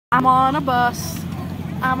I'm on a bus.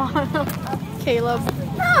 I'm on a Caleb.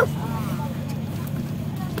 No!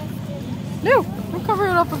 No! I'm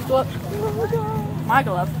covering it up with glove. My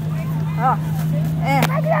glove. Oh.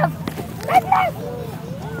 My glove! My glove!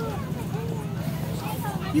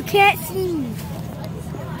 You can't see me.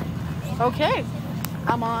 Okay.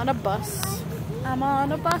 I'm on a bus. I'm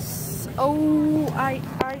on a bus. Oh, I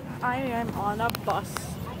am on a bus.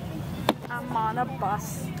 I'm on a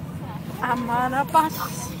bus. I'm on a bus.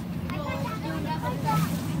 Huh?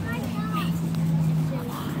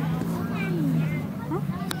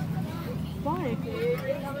 Why?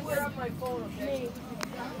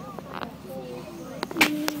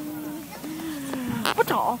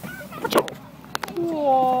 What's all? What's all?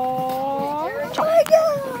 Whoa.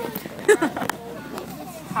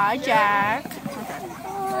 Hi, Jack.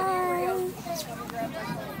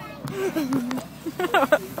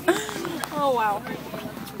 Oh, wow.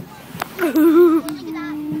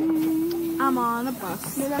 I'm on a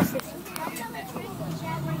bus. No, that's it.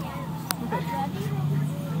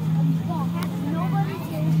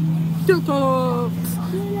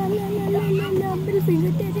 Middle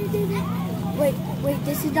finger. Wait,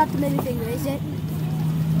 this is not the middle finger, is it?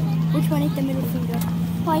 Which one is the middle finger?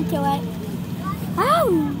 Point to it. Ow!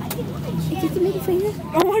 Is it the middle finger?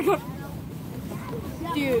 Oh my god.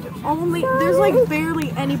 Dude, there's like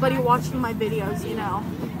barely anybody watching my videos, you know.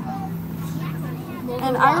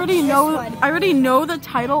 And I already know the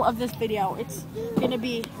title of this video. It's gonna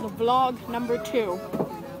be the vlog number 2,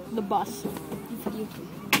 the bus.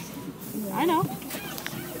 I know.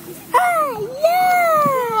 Hi,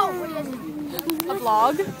 yeah! The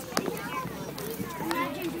vlog.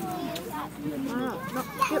 No,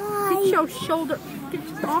 get your shoulder.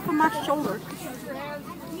 Get off of my shoulder.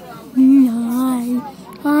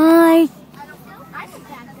 Hi.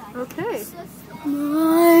 Okay.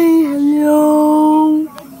 Hi, hello.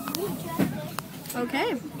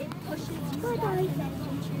 Okay. Bye-bye.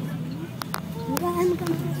 Oh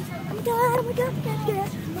my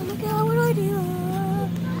god, what do I do?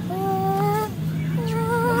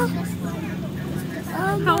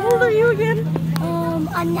 How old are you again?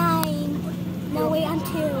 I'm 9. No, wait, I'm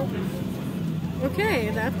 2. Okay,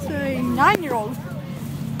 that's a 9-year-old.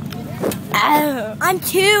 I'm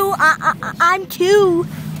 2. I'm 2.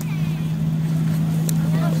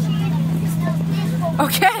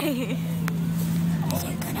 Okay. This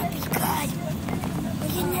is gonna be good.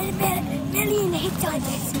 We're getting a million hits on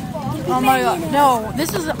this. Oh my god. No,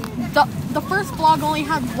 this is the first vlog only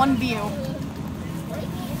had 1 view.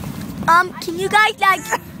 Can you guys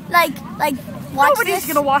like watch Nobody's this?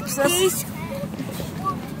 gonna watch this. Please.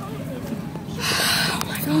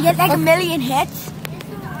 Can you get like a million hits?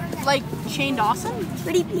 Like Shane Dawson?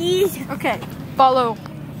 Pretty please. Okay. Follow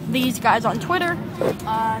these guys on Twitter.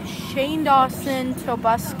 Shane Dawson,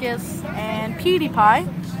 Tobuscus, and PewDiePie.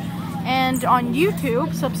 And on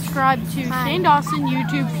YouTube, subscribe to Shane Dawson,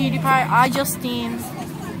 YouTube, PewDiePie, iJustine.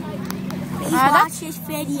 Please watch this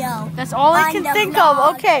video. That's all I can think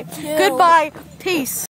of. Okay. Goodbye. Peace.